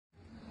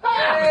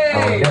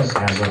guess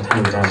has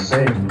appeared as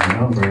Satan a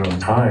number of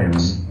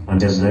times,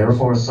 and is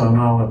therefore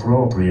somehow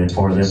appropriate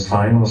for this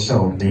final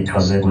show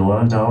because it will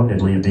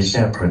undoubtedly be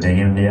shepherding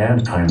in the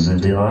end times in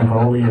the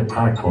unholy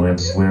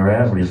apocalypse where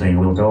everything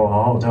will go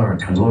all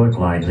dark and look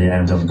like the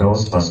end of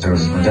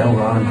Ghostbusters, and L.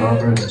 Ron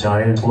Hubbard's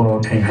giant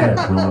floating head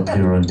will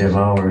appear and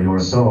devour your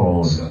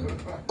souls.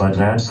 But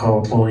that's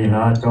hopefully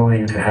not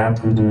going to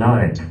happen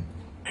tonight.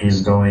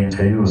 He's going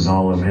to use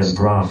all of his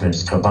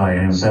profits to buy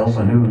himself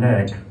a new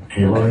neck.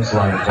 He looks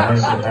like Guy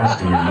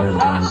Sebastian with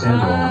Down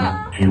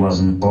syndrome. He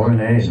wasn't born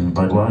Asian,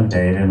 but one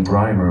day in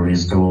primary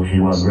school he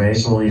was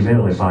racially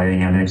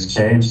vilifying an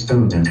exchange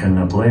student in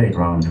the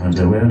playground, and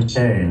the wind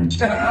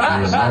changed. He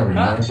is very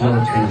much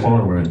looking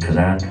forward to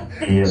that.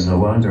 He is the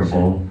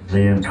wonderful,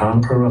 the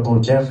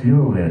incomparable Jeff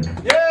Hewitt.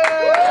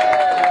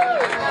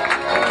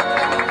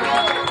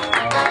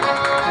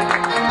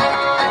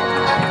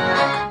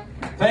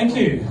 Thank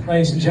you,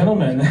 ladies and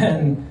gentlemen,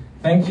 and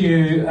thank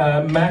you,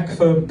 Mac,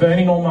 for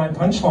burning all my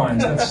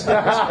punchlines. That's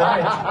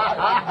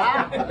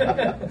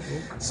great.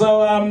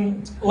 So,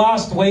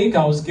 last week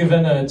I was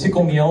given a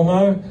Tickle Me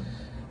Elmo,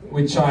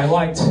 which I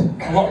liked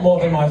a lot more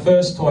than my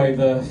first toy,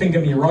 the Finger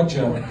Me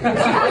Roger.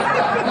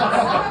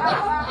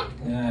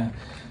 Yeah.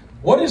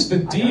 What is the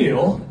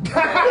deal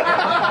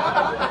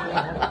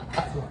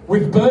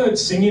with birds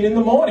singing in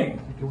the morning?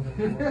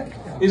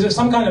 Is it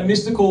some kind of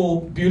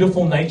mystical,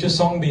 beautiful nature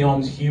song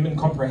beyond human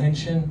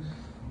comprehension?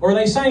 Or are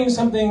they saying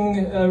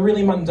something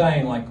really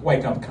mundane, like,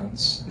 wake up,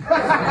 cunts?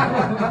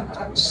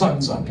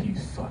 Sun's up, you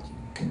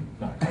fucking...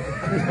 No.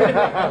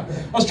 I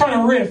was trying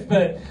to riff,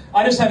 but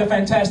I just had a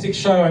fantastic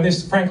show, and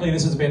frankly,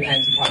 this is a bit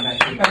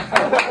anticlimactic.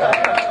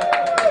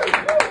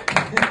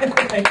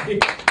 Thank you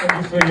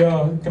for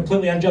your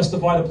completely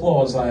unjustified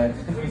applause.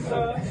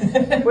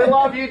 We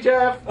love you,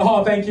 Jeff.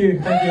 Oh, thank you,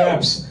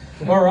 Abs.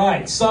 All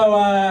right,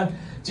 so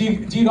do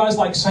you guys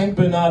like Saint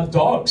Bernard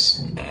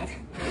dogs?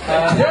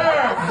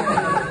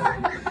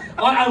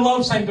 I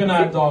love Saint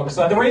Bernard dogs.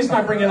 The reason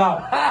I bring it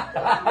up,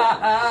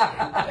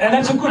 and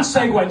that's a good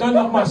segue. Don't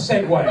knock my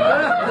segue.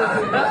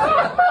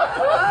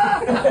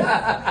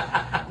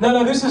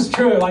 No, this is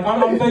true. Like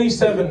I'm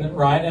 37,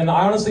 right? And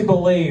I honestly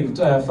believed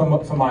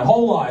for my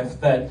whole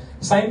life that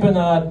Saint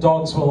Bernard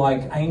dogs were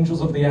like angels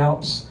of the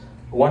Alps,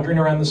 wandering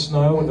around the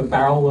snow with a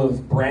barrel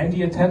of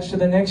brandy attached to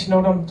their necks. You know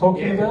what I'm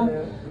talking about?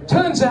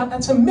 Turns out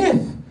that's a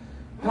myth.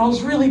 And I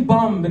was really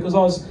bummed because I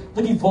was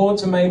looking forward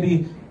to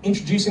maybe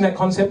introducing that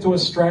concept to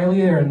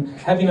Australia and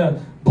having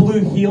a blue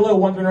heeler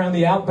wandering around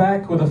the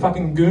outback with a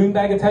fucking goon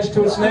bag attached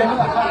to its neck.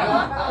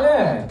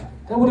 Yeah,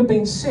 that would have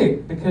been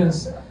sick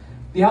because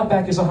the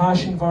outback is a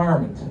harsh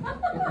environment.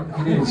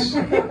 It is.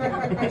 You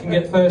can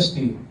get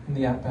thirsty in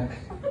the outback.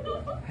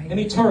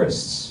 Any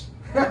tourists?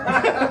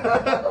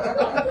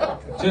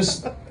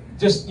 Just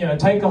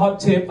take a hot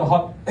tip.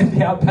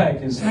 The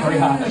outback is very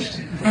harsh.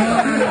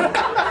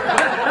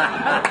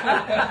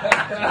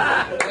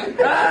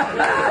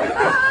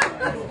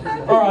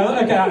 All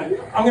right, okay.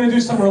 I'm going to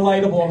do some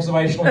relatable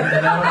observational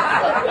thing now.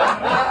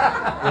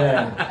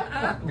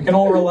 Yeah, we can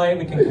all relate.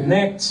 We can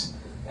connect.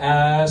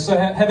 So,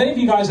 have any of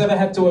you guys ever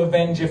had to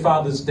avenge your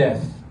father's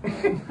death?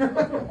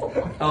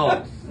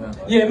 Oh.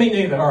 Yeah, me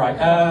neither. All right.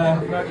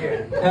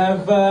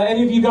 Have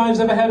any of you guys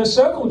ever had a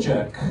circle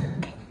jerk?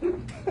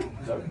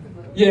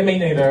 Yeah, me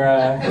neither.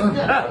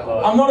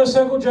 I'm not a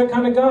circle jerk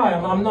kind of guy.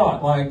 I'm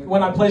not. Like,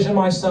 when I pleasure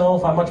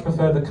myself, I much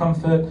prefer the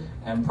comfort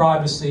and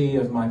privacy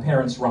of my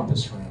parents'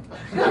 rumpus room.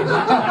 All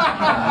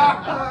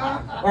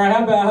right,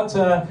 how about,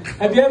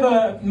 have you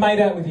ever made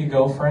out with your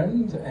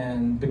girlfriend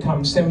and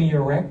become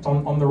semi-erect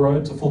on the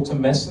road to full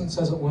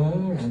tumescence, as it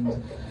were?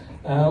 And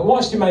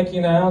whilst you're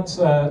making out,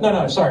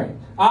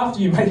 after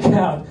you make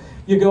out,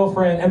 your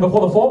girlfriend, and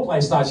before the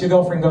foreplay starts, your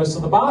girlfriend goes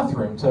to the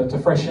bathroom to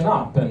freshen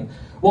up, and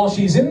while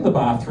she's in the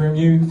bathroom,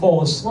 you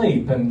fall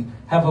asleep and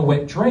have a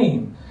wet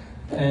dream.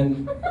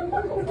 And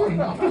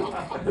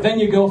then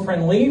your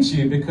girlfriend leaves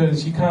you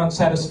because you can't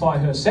satisfy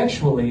her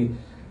sexually,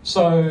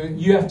 so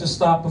you have to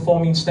start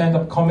performing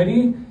stand-up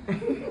comedy.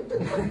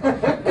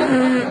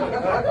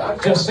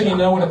 Just so you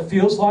know what it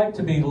feels like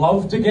to be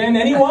loved again.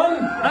 Anyone?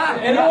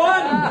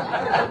 Anyone?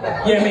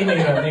 Yeah, me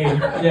neither.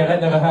 Yeah,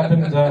 that never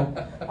happened.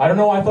 I don't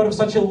know, I thought of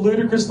such a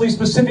ludicrously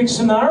specific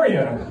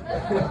scenario.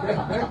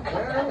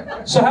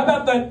 So how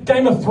about that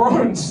Game of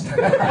Thrones?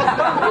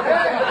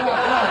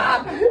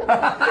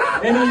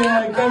 Any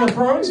Game of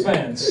Thrones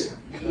fans?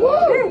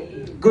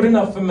 Good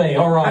enough for me,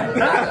 all right.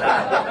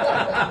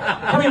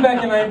 Coming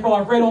back in April,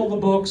 I've read all the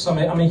books, I'm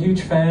a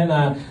huge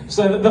fan.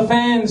 So the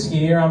fans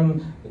here,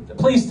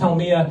 please tell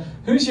me,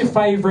 who's your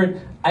favourite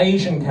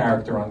Asian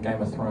character on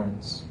Game of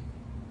Thrones?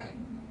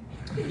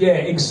 Yeah,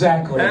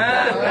 exactly.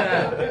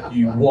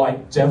 You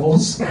white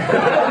devils.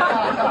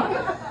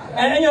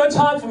 And it's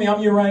hard for me.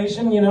 I'm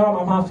Eurasian,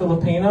 I'm half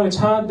Filipino. It's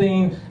hard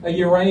being a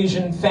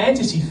Eurasian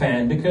fantasy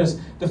fan because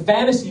the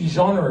fantasy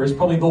genre is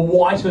probably the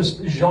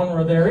whitest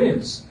genre there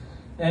is.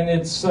 And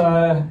it's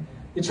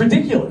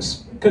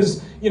ridiculous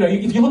because,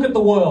 if you look at the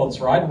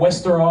worlds, right,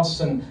 Westeros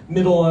and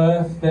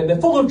Middle-earth, they're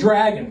full of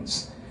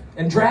dragons.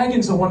 And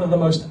dragons are one of the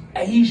most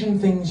Asian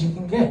things you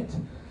can get.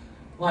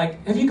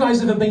 Like, have you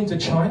guys ever been to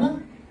China?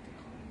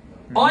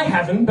 I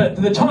haven't, but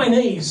the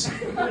Chinese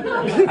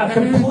are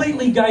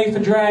completely gay for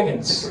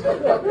dragons.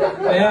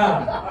 They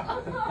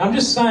are. I'm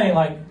just saying,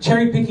 like,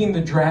 cherry-picking the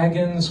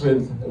dragons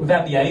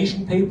without the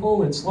Asian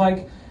people, it's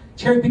like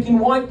cherry-picking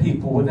white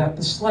people without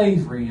the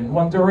slavery and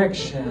One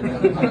Direction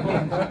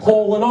and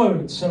Hall and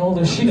Oates and all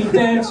the shitty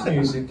dance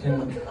music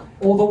and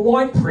all the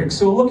white pricks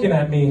who are looking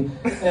at me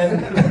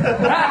and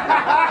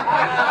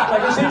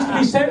like it seems to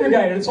be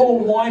segregated. It's all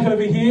white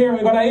over here and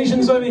we've got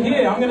Asians over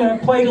here. I'm going to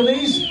play to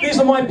these. These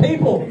are my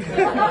people.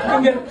 You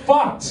can get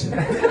fucked.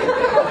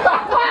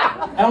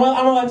 And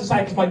I'm allowed to say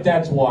because my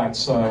dad's white,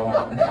 so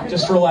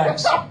just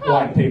relax,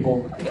 white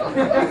people.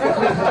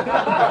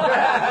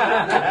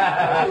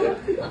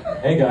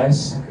 Hey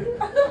guys.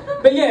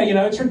 But yeah, you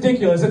know, it's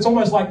ridiculous. It's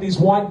almost like these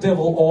white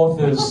devil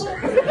authors.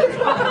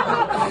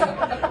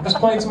 I'm just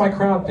playing to my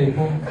crowd,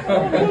 people.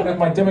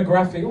 My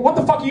demographic. What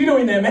the fuck are you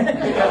doing there, man?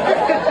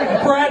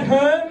 Brad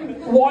Hearn,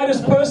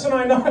 whitest person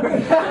I know.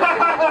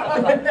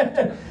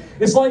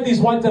 It's like these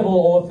white devil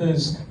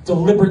authors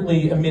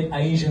deliberately omit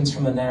Asians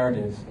from the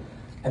narrative.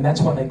 And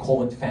that's why they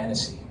call it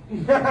fantasy.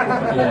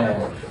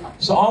 Yeah.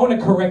 So I want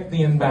to correct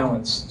the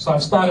imbalance. So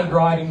I've started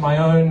writing my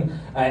own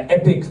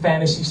epic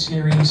fantasy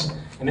series.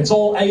 And it's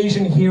all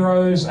Asian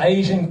heroes,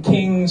 Asian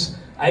kings,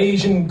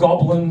 Asian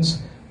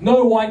goblins.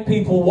 No white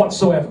people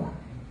whatsoever.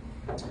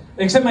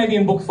 Except maybe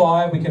in book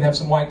 5 we can have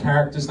some white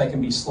characters. They can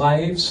be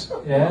slaves.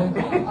 Yeah.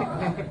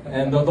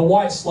 And the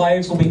white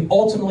slaves will be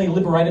ultimately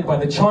liberated by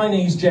the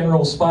Chinese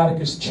general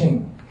Spartacus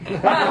Qing.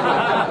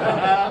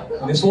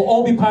 And this will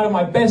all be part of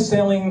my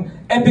best-selling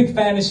epic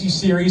fantasy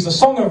series, The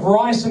Song of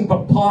Rice and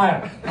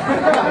Papaya.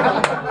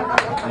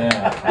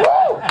 Yeah.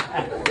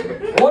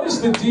 What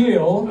is the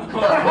deal? What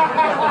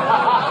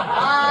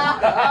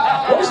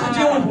is the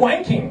deal with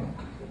wanking?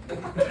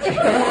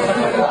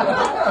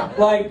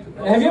 Like,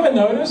 have you ever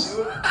noticed?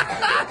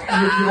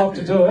 You love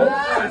to do it.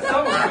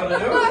 Someone's got to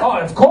do it. Oh,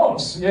 of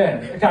course, yeah.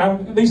 Okay,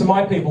 these are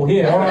my people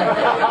here. All right.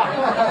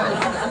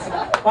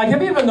 Like,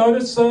 have you ever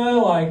noticed, sir?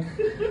 Like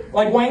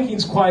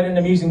wanking's quite an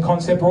amusing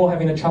concept. We're all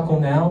having a chuckle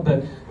now,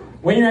 but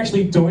when you're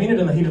actually doing it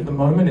in the heat of the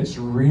moment, it's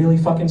really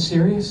fucking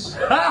serious.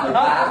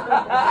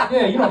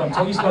 Yeah, you know what I'm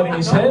talking. He's nodding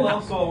his head.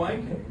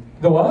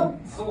 The what?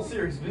 It's all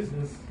serious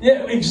business.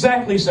 Yeah,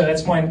 exactly, sir.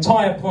 That's my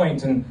entire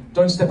point. And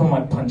don't step on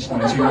my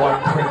punchlines, you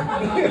white prick.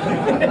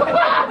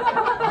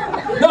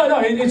 No,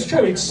 it's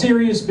true. It's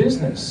serious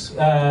business.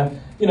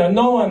 You know,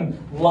 no one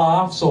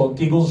laughs or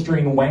giggles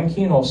during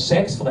wanking or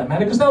sex, for that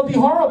matter, because that would be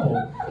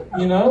horrible.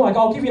 You know, like,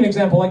 I'll give you an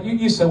example. Like,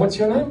 you sir, what's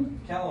your name?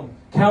 Callum.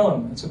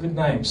 Callum. That's a good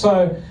name.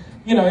 So,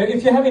 you know,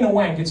 if you're having a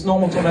wank, it's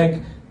normal to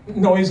make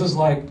noises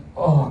like,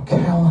 oh,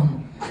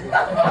 Callum.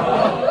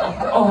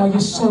 Oh, you're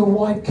so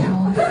white,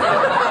 Callum.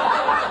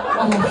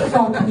 Oh,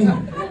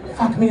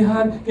 fuck me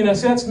hard. You know,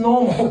 see, that's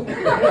normal.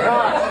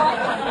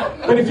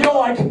 But if you're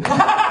like,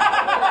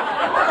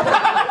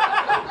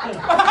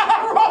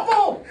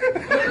 Ruffle!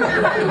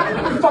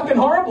 Fucking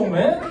horrible,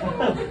 man.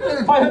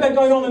 If I heard that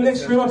going on in the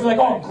next room, I'd be like,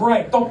 oh,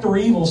 great, Dr.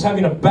 Evil's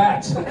having a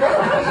bat.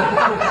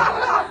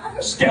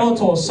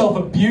 Skeletor's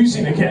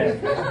self-abusing again.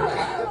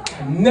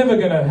 I'm never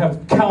going to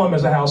have Callum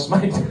as a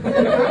housemate.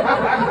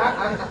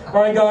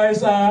 All right,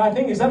 guys, I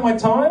think, is that my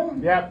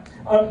time? Yep.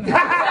 You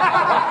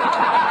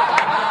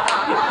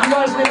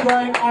guys have been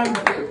great.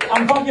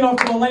 I'm fucking off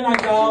to the late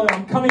night gala and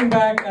I'm coming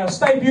back.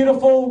 Stay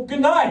beautiful.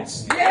 Good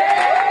night.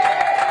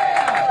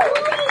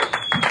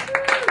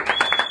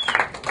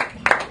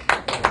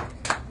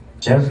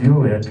 Jeff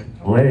Hewitt,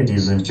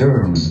 ladies and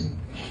germs.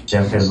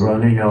 Jeff is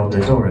running out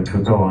the door to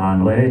go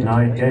on late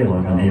night gala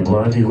and he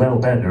bloody well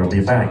better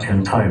be back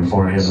in time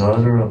for his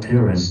other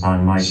appearance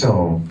on my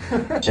show.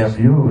 Jeff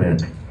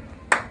Hewitt.